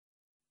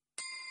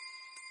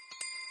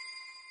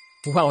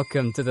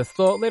Welcome to the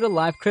Thought Leader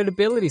Life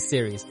Credibility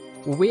Series,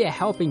 where we are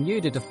helping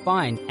you to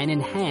define and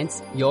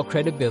enhance your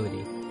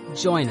credibility.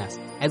 Join us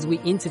as we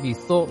interview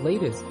thought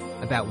leaders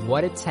about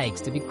what it takes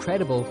to be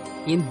credible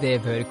in their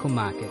vertical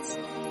markets.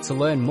 To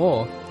learn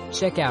more,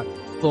 check out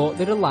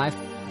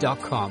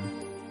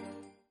thoughtleaderlife.com.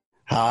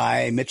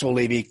 Hi, Mitchell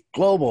Levy,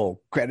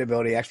 global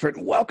credibility expert.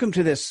 Welcome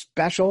to this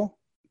special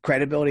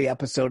credibility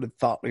episode of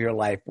Thought Leader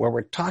Life, where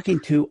we're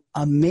talking to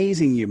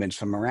amazing humans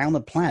from around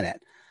the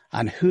planet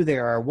on who they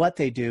are, what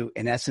they do,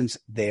 in essence,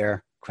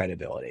 their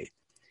credibility.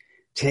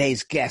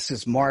 Today's guest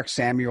is Mark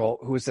Samuel,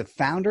 who is the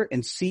founder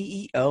and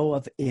CEO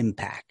of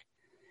Impact.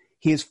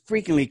 He is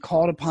frequently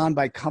called upon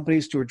by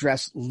companies to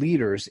address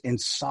leaders in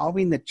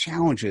solving the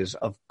challenges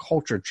of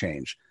culture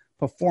change,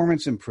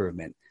 performance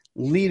improvement,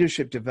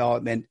 leadership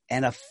development,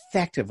 and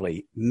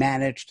effectively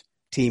managed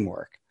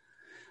teamwork.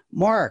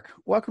 Mark,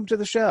 welcome to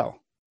the show.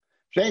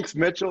 Thanks,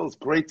 Mitchell. It's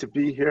great to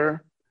be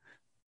here.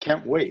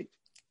 Can't wait.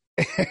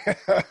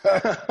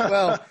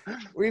 Well,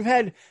 we've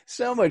had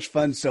so much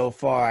fun so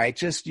far.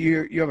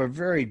 You have a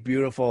very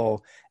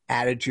beautiful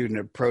attitude and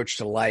approach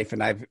to life,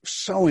 and I've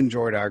so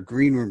enjoyed our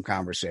green room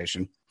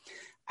conversation.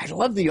 I'd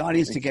love the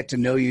audience to get to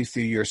know you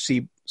through your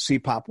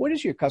CPOP. What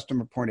is your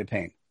customer point of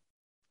pain?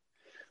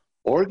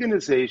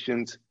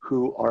 Organizations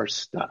who are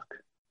stuck.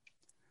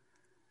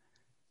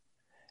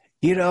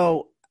 You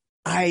know,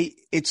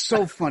 it's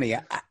so funny.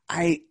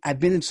 I've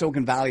been in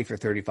Silicon Valley for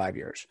 35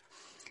 years.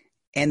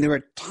 And there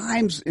are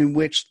times in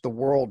which the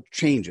world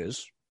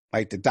changes,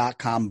 like the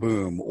dot-com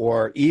boom,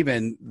 or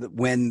even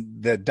when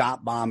the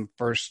dot-bomb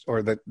first,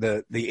 or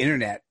the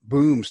internet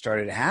boom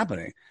started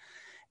happening.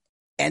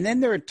 And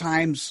then there are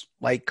times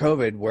like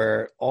COVID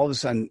where all of a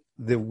sudden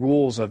the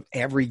rules of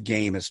every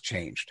game has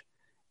changed.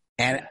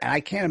 And I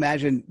can't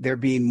imagine there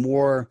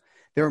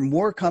are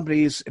more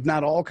companies, if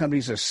not all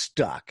companies, are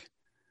stuck.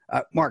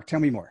 Mark, tell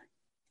me more.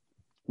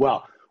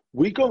 Well,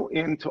 we go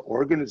into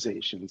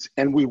organizations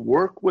and we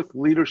work with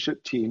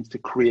leadership teams to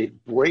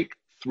create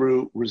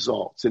breakthrough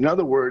results. In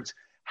other words,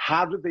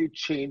 how do they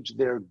change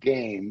their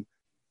game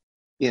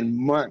in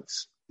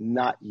months,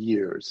 not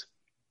years?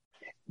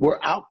 We're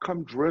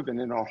outcome driven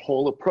in our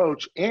whole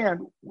approach.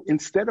 And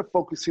instead of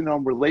focusing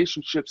on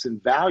relationships and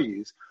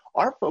values,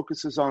 our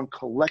focus is on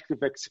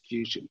collective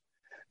execution,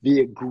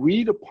 the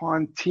agreed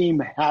upon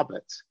team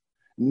habits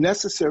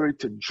necessary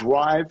to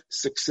drive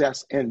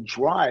success and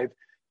drive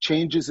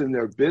changes in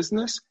their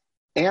business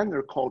and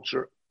their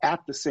culture at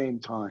the same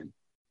time.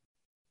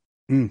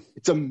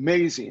 It's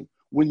amazing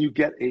when you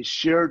get a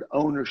shared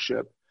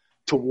ownership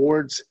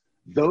towards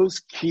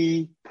those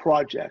key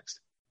projects.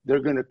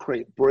 They're going to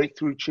create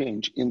breakthrough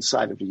change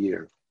inside of a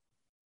year.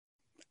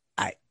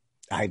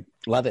 I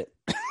love it.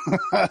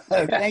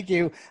 Thank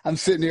you. I'm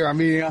sitting here, I'm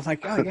meeting. I was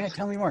like, oh yeah,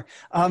 tell me more.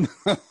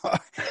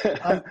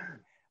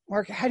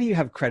 Mark, how do you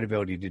have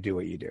credibility to do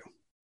what you do?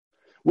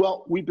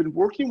 Well, we've been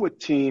working with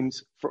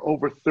teams for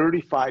over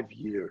 35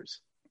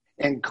 years,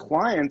 and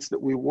clients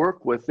that we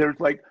work with, there's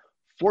like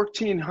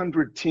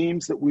 1,400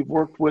 teams that we've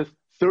worked with,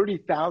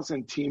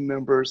 30,000 team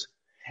members,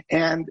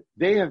 and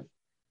they have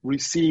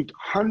received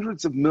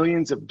hundreds of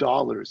millions of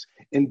dollars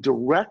in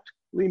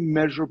directly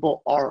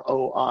measurable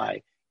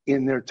ROI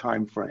in their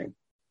time frame.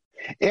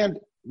 And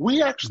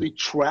we actually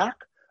track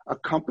a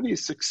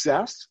company's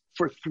success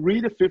for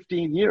 3 to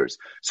 15 years.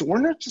 So we're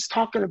not just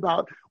talking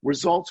about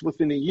results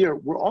within a year.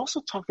 We're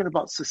also talking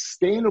about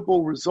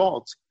sustainable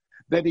results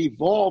that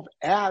evolve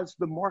as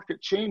the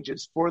market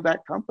changes for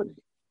that company.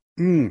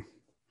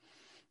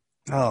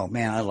 Oh,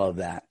 man, I love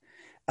that.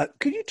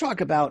 Could you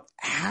talk about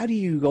how do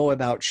you go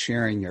about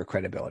sharing your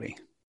credibility?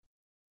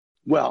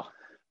 Well,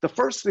 the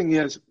first thing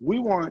is we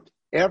want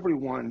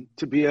everyone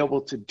to be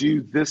able to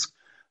do this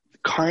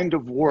kind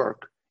of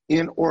work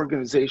in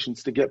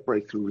organizations to get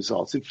breakthrough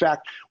results. In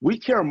fact, we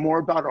care more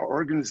about our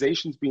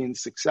organizations being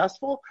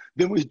successful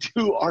than we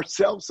do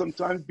ourselves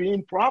sometimes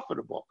being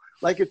profitable.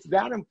 Like, it's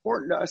that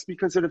important to us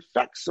because it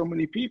affects so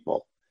many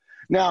people.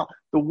 Now,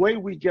 the way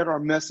we get our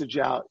message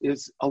out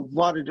is a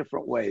lot of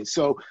different ways.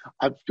 So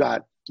I've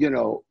got,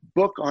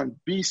 book on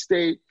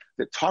B-State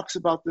that talks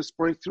about this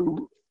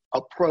breakthrough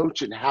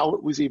approach and how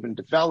it was even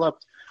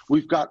developed.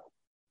 We've got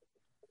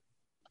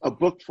a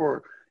book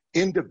for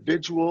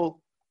individual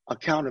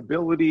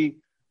accountability,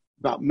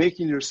 about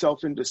making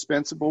yourself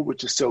indispensable,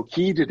 which is so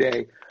key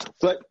today.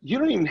 But you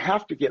don't even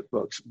have to get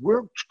books.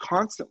 We're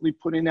constantly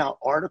putting out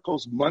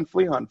articles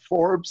monthly on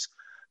Forbes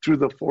through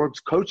the Forbes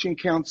Coaching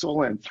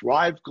Council and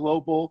Thrive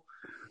Global.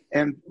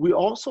 And we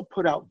also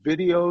put out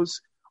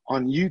videos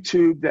on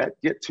YouTube that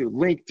get to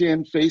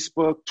LinkedIn,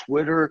 Facebook,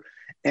 Twitter,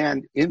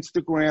 and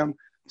Instagram.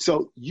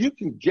 So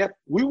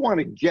we want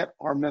to get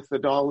our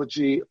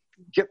methodology,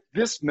 get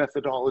this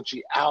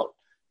methodology out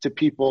to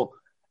people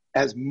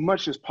as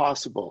much as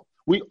possible.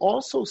 We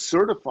also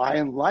certify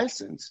and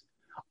license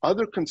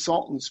other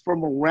consultants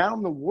from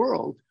around the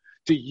world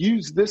to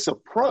use this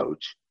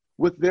approach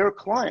with their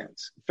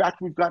clients. In fact,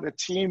 we've got a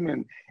team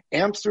in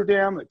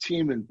Amsterdam, a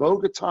team in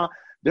Bogota.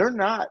 They're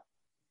not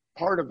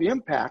part of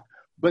Impact,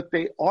 but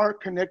they are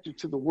connected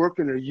to the work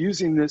and are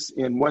using this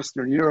in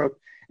Western Europe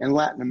and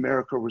Latin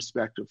America,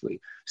 respectively.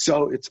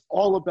 So it's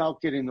all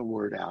about getting the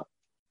word out.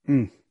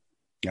 Oh,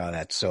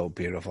 that's so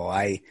beautiful.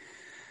 I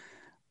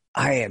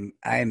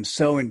am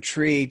so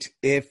intrigued.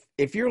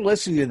 If you're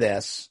listening to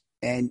this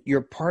and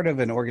you're part of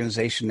an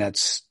organization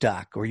that's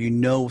stuck, or you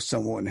know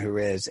someone who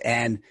is,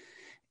 and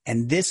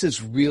this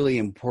is really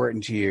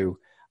important to you,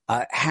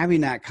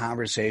 having that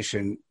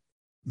conversation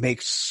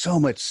makes so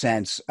much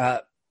sense.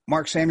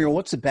 Mark Samuel,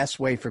 what's the best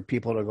way for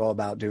people to go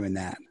about doing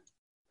that?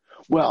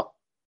 Well,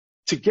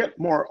 to get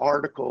more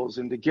articles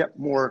and to get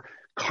more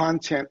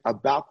content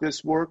about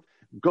this work,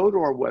 go to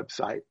our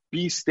website,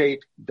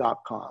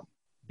 bstate.com.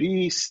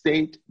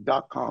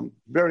 bstate.com.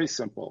 Very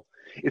simple.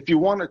 If you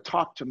want to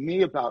talk to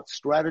me about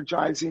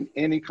strategizing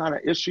any kind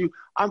of issue,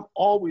 I'm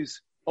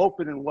always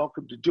open and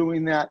welcome to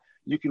doing that.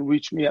 You can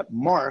reach me at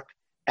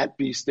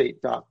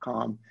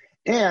mark@bstate.com.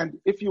 And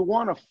if you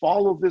want to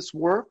follow this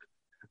work,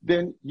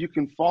 then you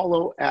can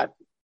follow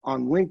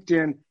on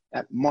LinkedIn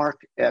at Mark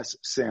S.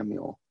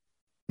 Samuel.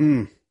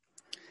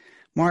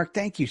 Mark,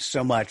 thank you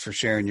so much for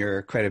sharing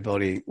your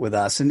credibility with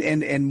us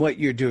and what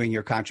you're doing,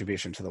 your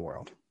contribution to the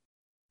world.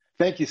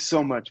 Thank you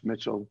so much,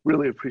 Mitchell.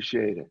 Really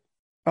appreciate it.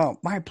 Oh,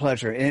 my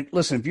pleasure. And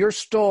listen, if you're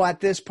still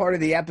at this part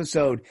of the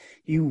episode,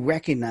 you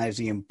recognize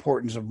the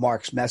importance of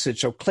Mark's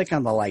message. So click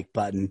on the like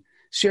button,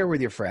 share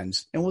with your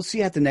friends, and we'll see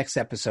you at the next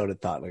episode of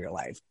Thought Leader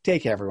Life.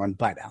 Take care, everyone.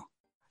 Bye now.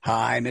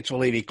 Hi, Mitchell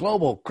Levy,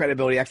 global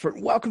credibility expert.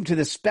 Welcome to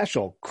this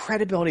special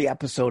credibility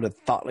episode of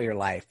Thought Leader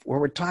Life, where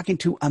we're talking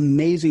to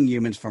amazing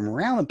humans from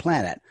around the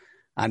planet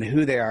on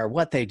who they are,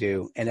 what they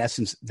do, in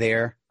essence,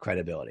 their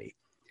credibility.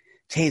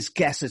 Today's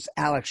guest is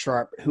Alex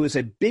Sharp, who is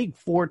a Big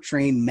Four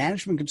trained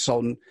management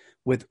consultant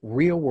with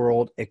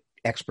real-world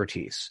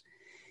expertise.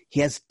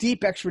 He has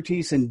deep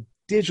expertise in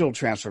digital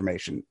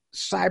transformation,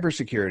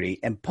 cybersecurity,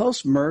 and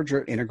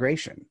post-merger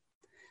integration.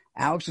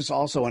 Alex is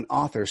also an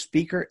author,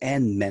 speaker,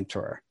 and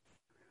mentor.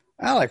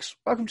 Alex,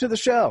 welcome to the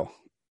show.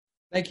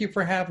 Thank you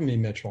for having me,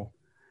 Mitchell.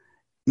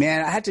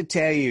 Man, I had to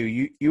tell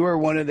you, you are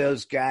one of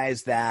those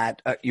guys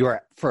that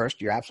you're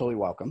absolutely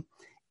welcome.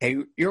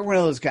 And you're one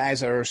of those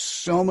guys that are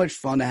so much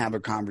fun to have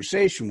a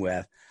conversation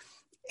with.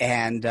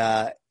 And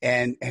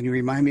you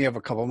remind me of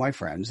a couple of my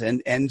friends.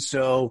 And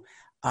so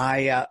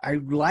I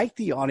like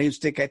the audience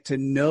to get to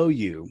know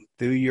you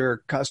through your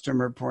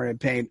customer point of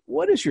pain.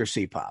 What is your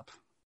CPOP?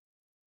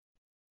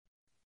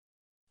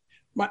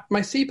 My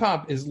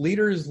CPOP is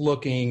leaders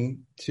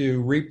looking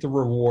to reap the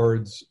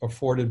rewards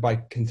afforded by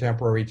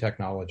contemporary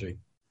technology.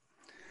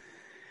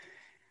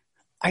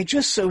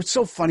 It's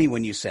so funny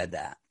when you said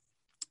that.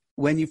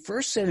 When you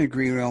first said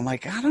agreement, I'm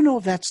like, I don't know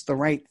if that's the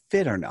right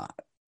fit or not.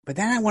 But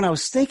then when I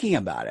was thinking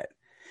about it,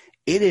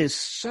 it is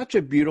such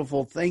a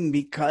beautiful thing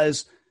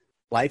because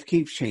life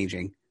keeps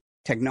changing.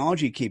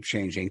 Technology keeps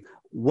changing.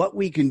 What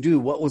we can do,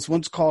 what was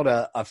once called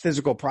a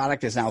physical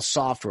product is now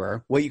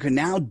software. What you can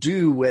now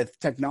do with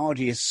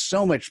technology is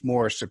so much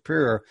more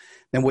superior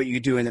than what you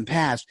could do in the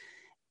past.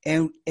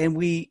 And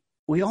we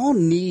all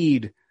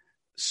need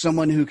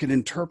someone who can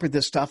interpret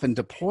this stuff and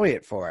deploy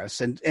it for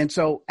us. And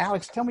so,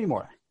 Alex, tell me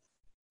more.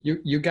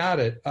 You got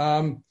it.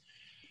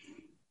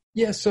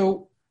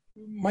 So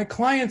my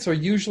clients are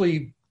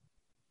usually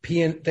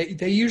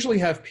they usually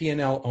have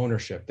P&L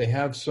ownership. They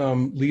have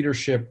some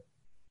leadership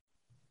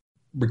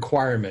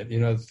requirement.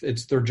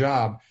 It's their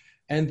job,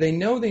 and they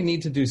know they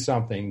need to do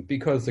something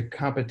because the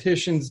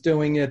competition's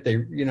doing it.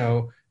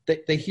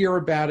 They hear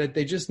about it.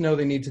 They just know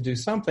they need to do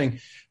something,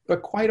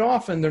 but quite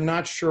often they're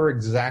not sure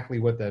exactly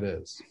what that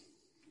is.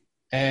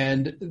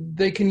 And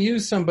they can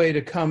use somebody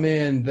to come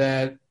in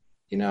that,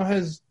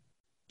 has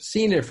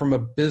seen it from a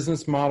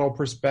business model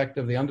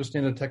perspective. They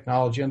understand the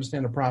technology,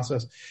 understand the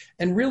process,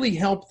 and really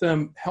help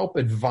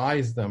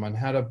advise them on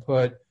how to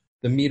put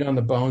the meat on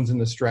the bones in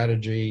the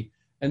strategy,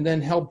 and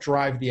then help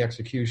drive the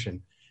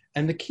execution.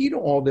 And the key to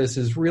all this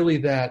is really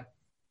that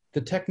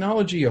the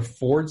technology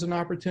affords an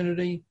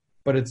opportunity,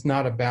 but it's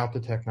not about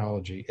the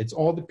technology. It's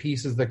all the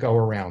pieces that go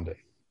around it.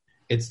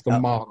 It's the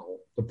model,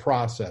 the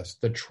process,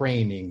 the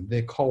training,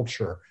 the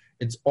culture.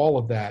 It's all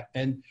of that.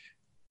 And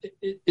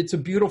it's a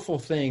beautiful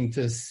thing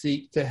to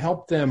see, to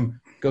help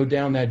them go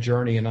down that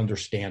journey and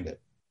understand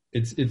it.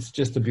 It's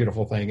just a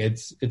beautiful thing.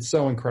 It's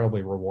so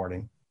incredibly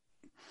rewarding.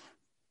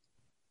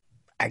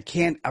 I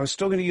was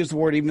still going to use the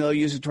word, even though I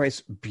used it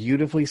twice.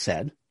 Beautifully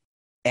said.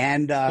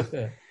 And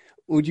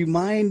would you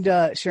mind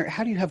sharing,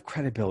 how do you have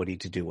credibility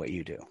to do what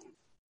you do?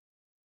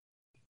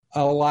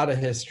 A lot of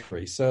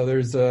history. So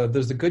there's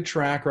a good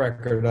track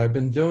record. I've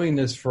been doing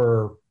this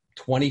for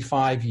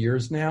 25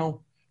 years now.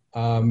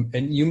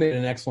 And you made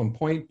an excellent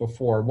point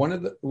before. One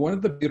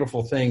of the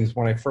beautiful things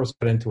when I first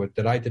got into it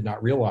that I did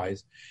not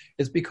realize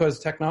is because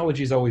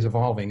technology is always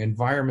evolving,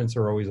 environments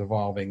are always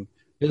evolving,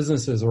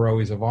 businesses are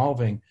always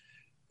evolving.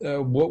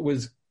 What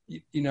was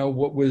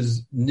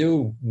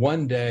new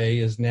one day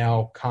is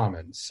now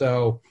common.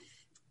 So,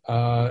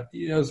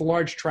 there's a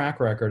large track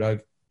record.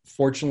 I've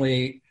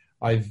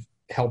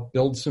helped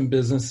build some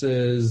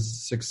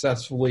businesses,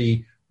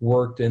 successfully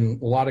worked in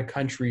a lot of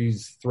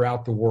countries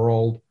throughout the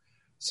world.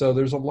 So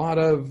there's a lot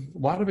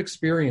of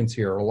experience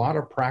here, a lot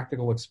of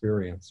practical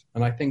experience.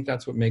 And I think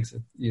that's what makes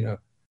it,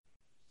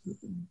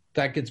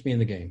 that gets me in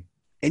the game.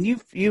 And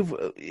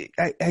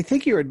I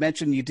think you had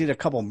mentioned you did a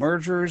couple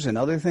mergers and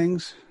other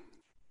things.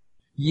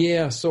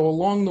 Yeah. So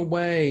along the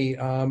way,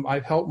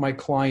 I've helped my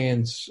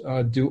clients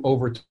do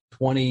over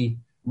 20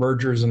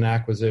 mergers and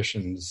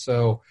acquisitions.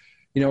 So,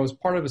 as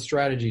part of a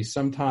strategy,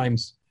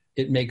 sometimes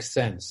it makes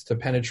sense to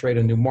penetrate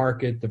a new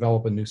market,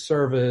 develop a new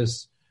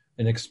service,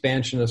 an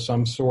expansion of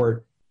some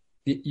sort.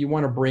 You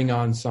want to bring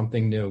on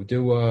something new,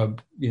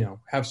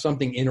 have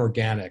something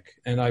inorganic.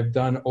 And I've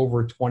done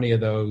over 20 of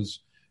those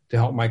to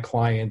help my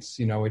clients,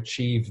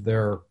 achieve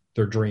their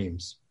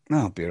dreams.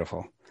 Oh,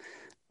 beautiful.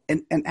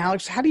 And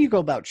Alex, how do you go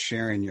about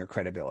sharing your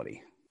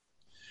credibility?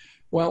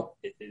 Well,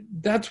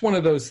 that's one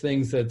of those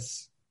things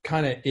that's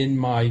kind of in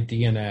my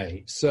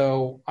DNA.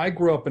 So I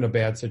grew up in a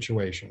bad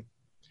situation,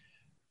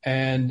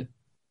 and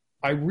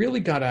I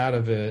really got out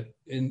of it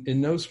in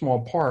no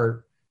small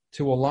part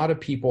to a lot of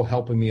people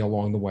helping me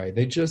along the way.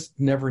 They just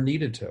never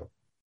needed to.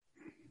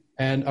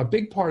 And a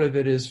big part of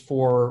it is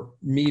for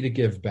me to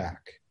give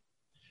back.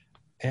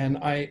 And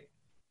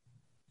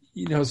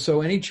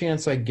so any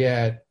chance I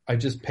get, I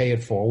just pay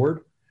it forward.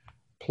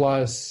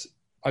 Plus,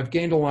 I've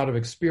gained a lot of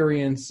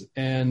experience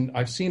and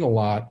I've seen a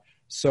lot.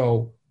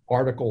 So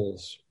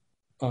articles,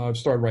 I've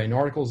started writing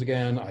articles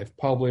again. I've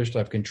published,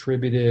 I've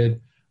contributed,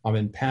 I'm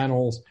in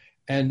panels,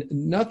 and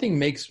nothing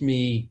makes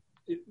me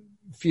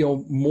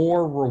feel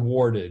more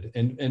rewarded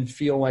and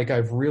feel like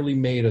I've really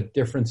made a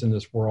difference in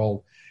this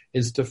world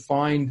is to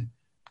find,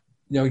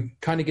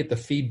 kind of get the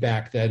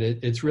feedback that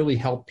it's really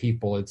helped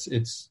people.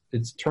 It's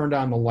turned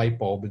on the light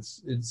bulb.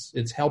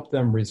 It's helped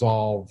them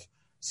resolve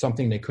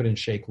something they couldn't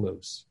shake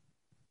loose.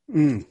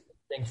 Thing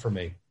for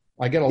me.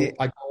 I get a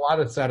lot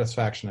of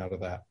satisfaction out of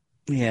that.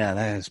 Yeah,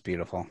 that is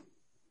beautiful.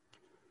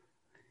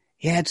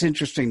 Yeah, it's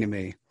interesting to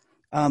me.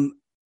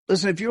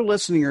 Listen, if you're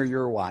listening or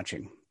you're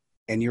watching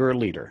and you're a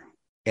leader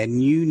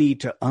and you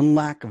need to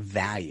unlock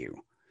value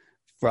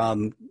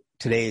from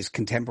today's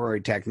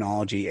contemporary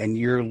technology and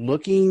you're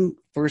looking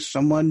for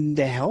someone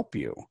to help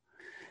you,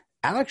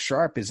 Alex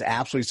Sharp is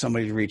absolutely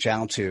somebody to reach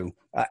out to.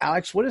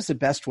 Alex, what is the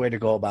best way to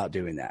go about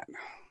doing that?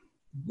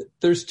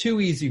 There's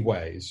two easy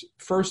ways.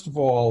 First of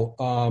all,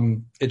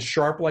 it's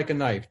sharp like a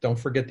knife. Don't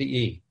forget the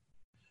E.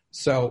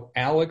 So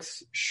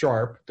Alex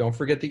Sharp, don't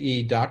forget the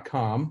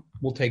E.com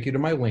will take you to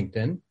my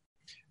LinkedIn.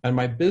 And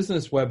my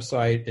business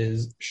website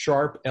is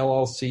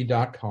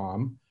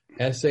sharpllc.com,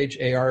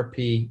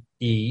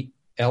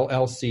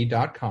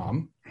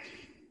 SHARPELLC.com.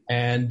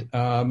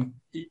 And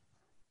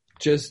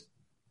just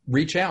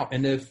reach out.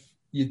 And if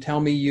you tell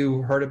me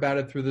you heard about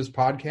it through this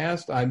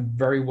podcast, I'm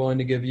very willing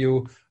to give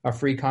you a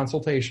free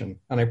consultation.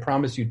 And I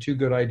promise you 2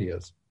 good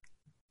ideas.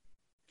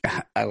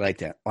 I like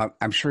that.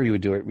 I'm sure you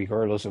would do it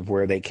regardless of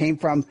where they came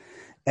from.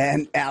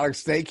 And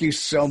Alex, thank you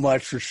so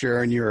much for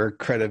sharing your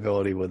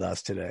credibility with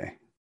us today.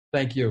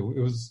 Thank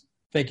you.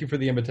 Thank you for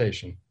the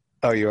invitation.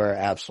 Oh, you are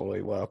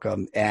absolutely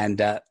welcome. And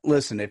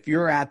listen, if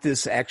you're at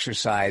this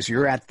exercise,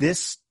 you're at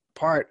this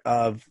part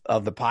of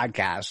the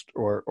podcast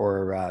or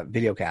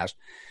videocast,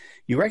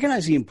 you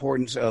recognize the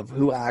importance of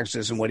who Alex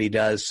is and what he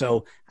does.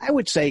 So I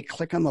would say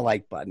click on the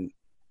like button,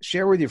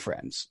 share with your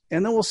friends,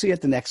 and then we'll see you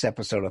at the next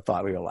episode of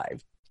Thought Leader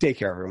Live. Take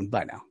care, everyone.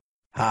 Bye now.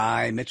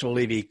 Hi, Mitchell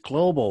Levy,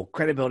 global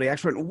credibility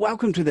expert.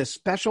 Welcome to this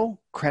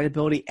special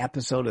credibility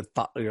episode of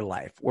Thought Leader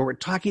Life, where we're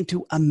talking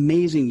to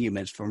amazing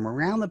humans from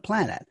around the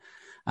planet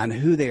on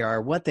who they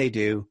are, what they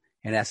do,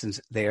 in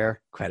essence,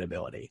 their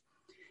credibility.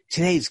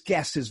 Today's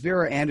guest is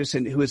Vera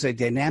Anderson, who is a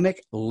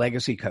dynamic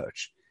legacy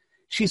coach.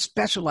 She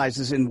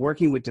specializes in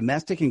working with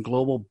domestic and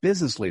global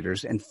business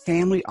leaders and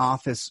family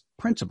office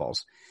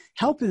principals,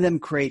 helping them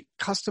create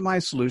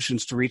customized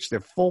solutions to reach their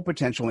full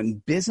potential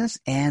in business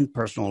and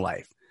personal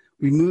life,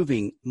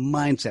 removing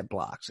mindset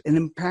blocks and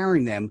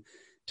empowering them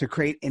to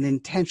create an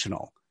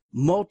intentional,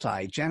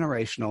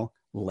 multi-generational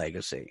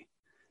legacy.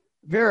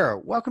 Vera,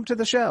 welcome to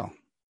the show.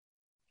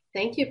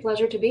 Thank you.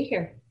 Pleasure to be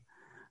here.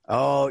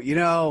 Oh,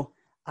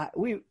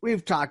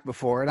 we've talked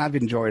before, and I've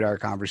enjoyed our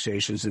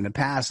conversations in the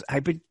past.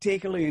 I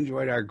particularly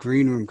enjoyed our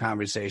green room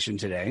conversation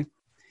today.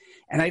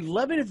 And I'd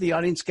love it if the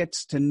audience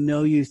gets to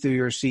know you through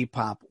your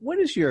CPOP. What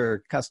is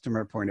your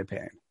customer point of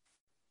pain?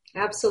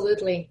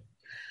 Absolutely.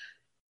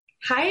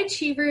 High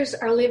achievers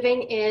are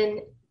living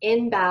in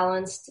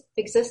imbalanced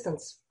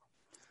existence.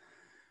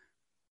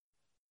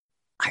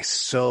 I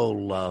so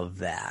love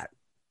that.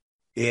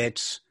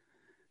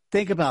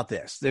 Think about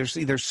this. There's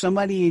either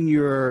somebody in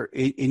your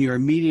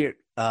immediate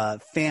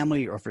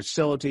family or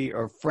facility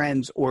or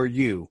friends or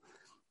you're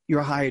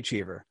a high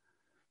achiever.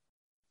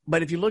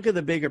 But if you look at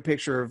the bigger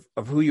picture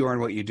of who you are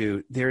and what you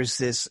do, there's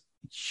this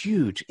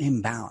huge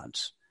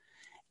imbalance.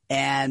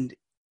 And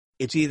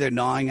it's either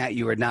gnawing at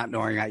you or not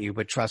gnawing at you,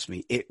 but trust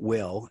me, it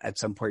will at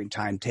some point in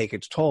time take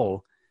its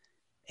toll.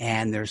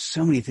 And there's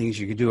so many things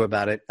you can do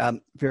about it.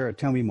 Vera,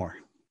 tell me more.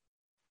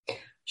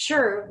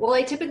 Sure. Well,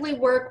 I typically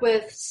work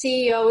with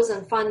CEOs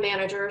and fund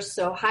managers,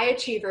 so high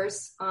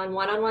achievers on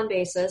one-on-one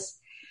basis.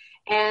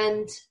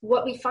 And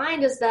what we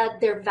find is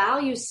that their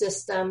value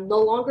system no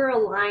longer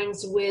aligns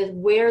with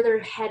where they're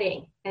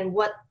heading and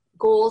what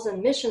goals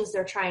and missions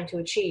they're trying to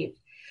achieve.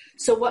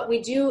 So what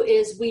we do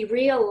is we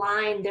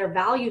realign their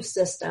value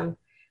system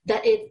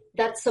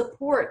that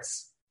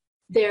supports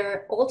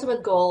their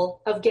ultimate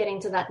goal of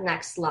getting to that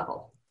next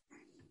level.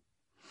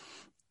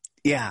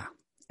 Yeah,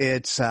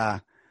 it's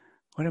what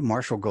did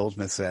Marshall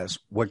Goldsmith says?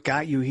 What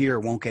got you here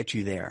won't get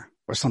you there,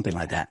 or something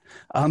like that.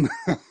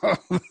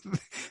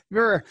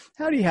 Vera,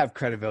 how do you have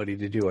credibility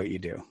to do what you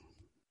do?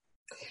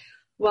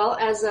 Well,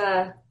 as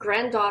a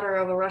granddaughter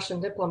of a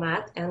Russian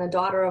diplomat and a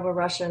daughter of a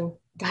Russian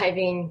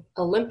diving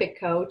Olympic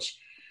coach,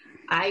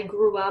 I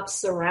grew up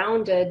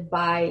surrounded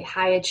by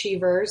high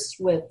achievers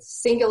with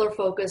singular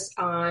focus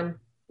on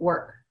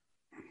work.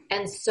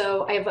 And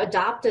so I've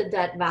adopted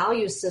that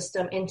value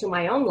system into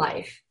my own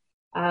life,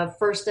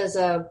 first as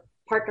a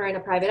partner in a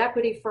private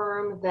equity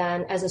firm,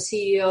 then as a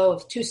CEO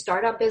of 2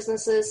 startup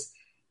businesses,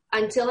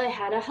 until I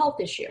had a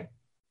health issue.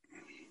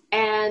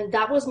 And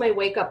that was my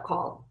wake-up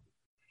call.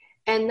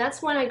 And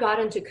that's when I got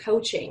into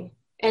coaching.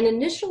 And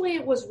initially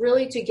it was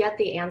really to get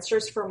the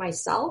answers for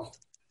myself.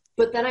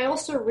 But then I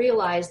also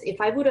realized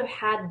if I would have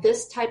had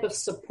this type of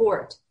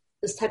support,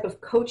 this type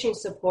of coaching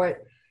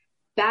support,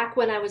 back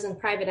when I was in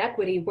private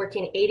equity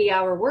working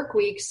 80-hour work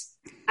weeks,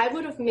 I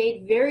would have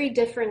made very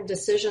different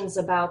decisions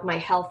about my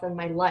health and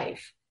my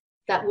life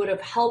that would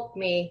have helped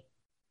me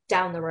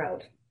down the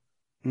road.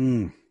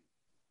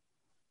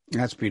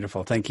 That's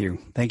beautiful. Thank you.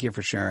 Thank you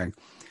for sharing.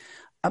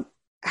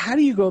 How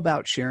do you go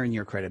about sharing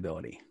your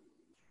credibility?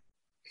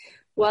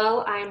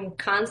 Well, I'm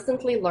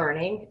constantly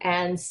learning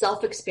and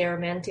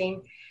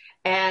self-experimenting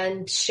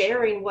and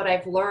sharing what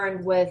I've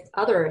learned with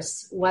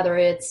others, whether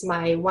it's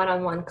my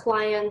one-on-one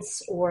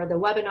clients or the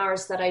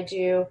webinars that I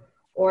do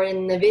or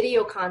in the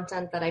video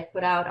content that I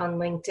put out on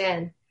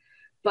LinkedIn.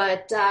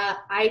 But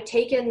I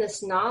take in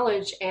this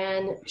knowledge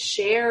and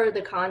share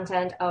the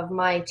content of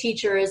my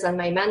teachers and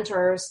my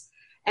mentors.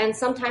 And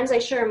sometimes I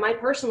share my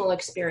personal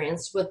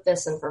experience with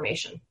this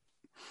information.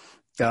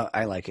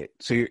 I like it.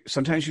 So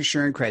sometimes you're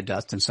sharing cred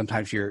dust, and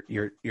sometimes you're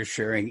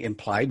sharing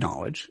implied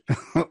knowledge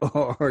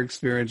or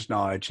experienced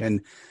knowledge.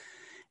 And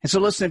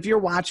so listen, if you're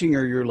watching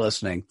or you're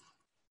listening,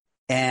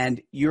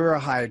 and you're a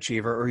high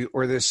achiever,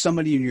 or there's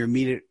somebody in your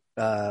immediate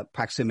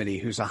proximity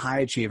who's a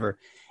high achiever,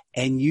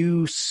 and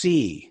you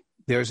see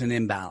there's an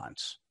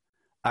imbalance,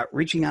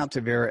 reaching out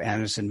to Vera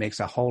Anderson makes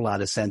a whole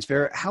lot of sense.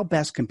 Vera, how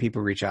best can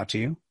people reach out to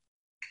you?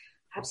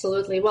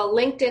 Absolutely. Well,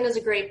 LinkedIn is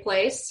a great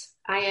place.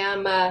 I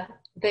am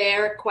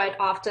there quite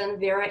often.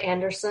 Vera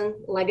Anderson,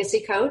 Legacy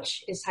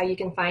Coach is how you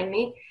can find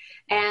me.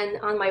 And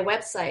on my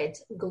website,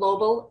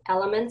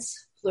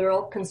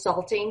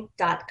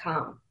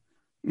 globalelements.consulting.com.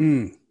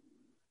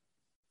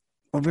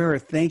 Well, Vera,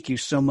 thank you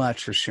so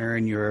much for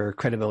sharing your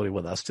credibility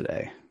with us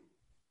today.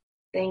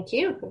 Thank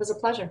you. It was a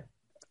pleasure.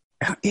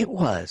 It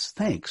was.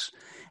 Thanks.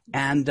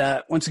 And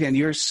once again,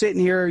 you're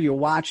sitting here, you're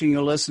watching,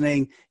 you're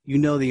listening, you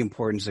know the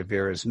importance of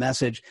Vera's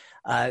message.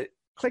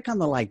 Click on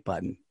the like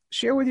button.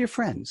 Share with your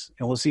friends,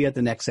 and we'll see you at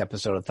the next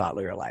episode of Thought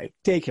Leader Life.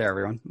 Take care,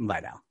 everyone. Bye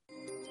now.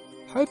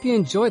 Hope you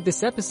enjoyed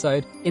this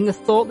episode in the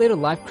Thought Leader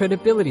Life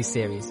Credibility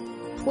Series.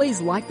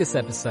 Please like this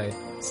episode,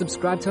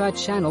 subscribe to our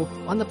channel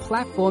on the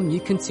platform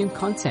you consume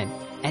content,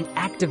 and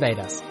activate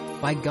us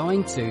by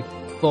going to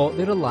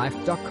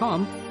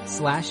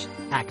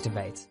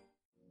thoughtleaderlife.com/activate.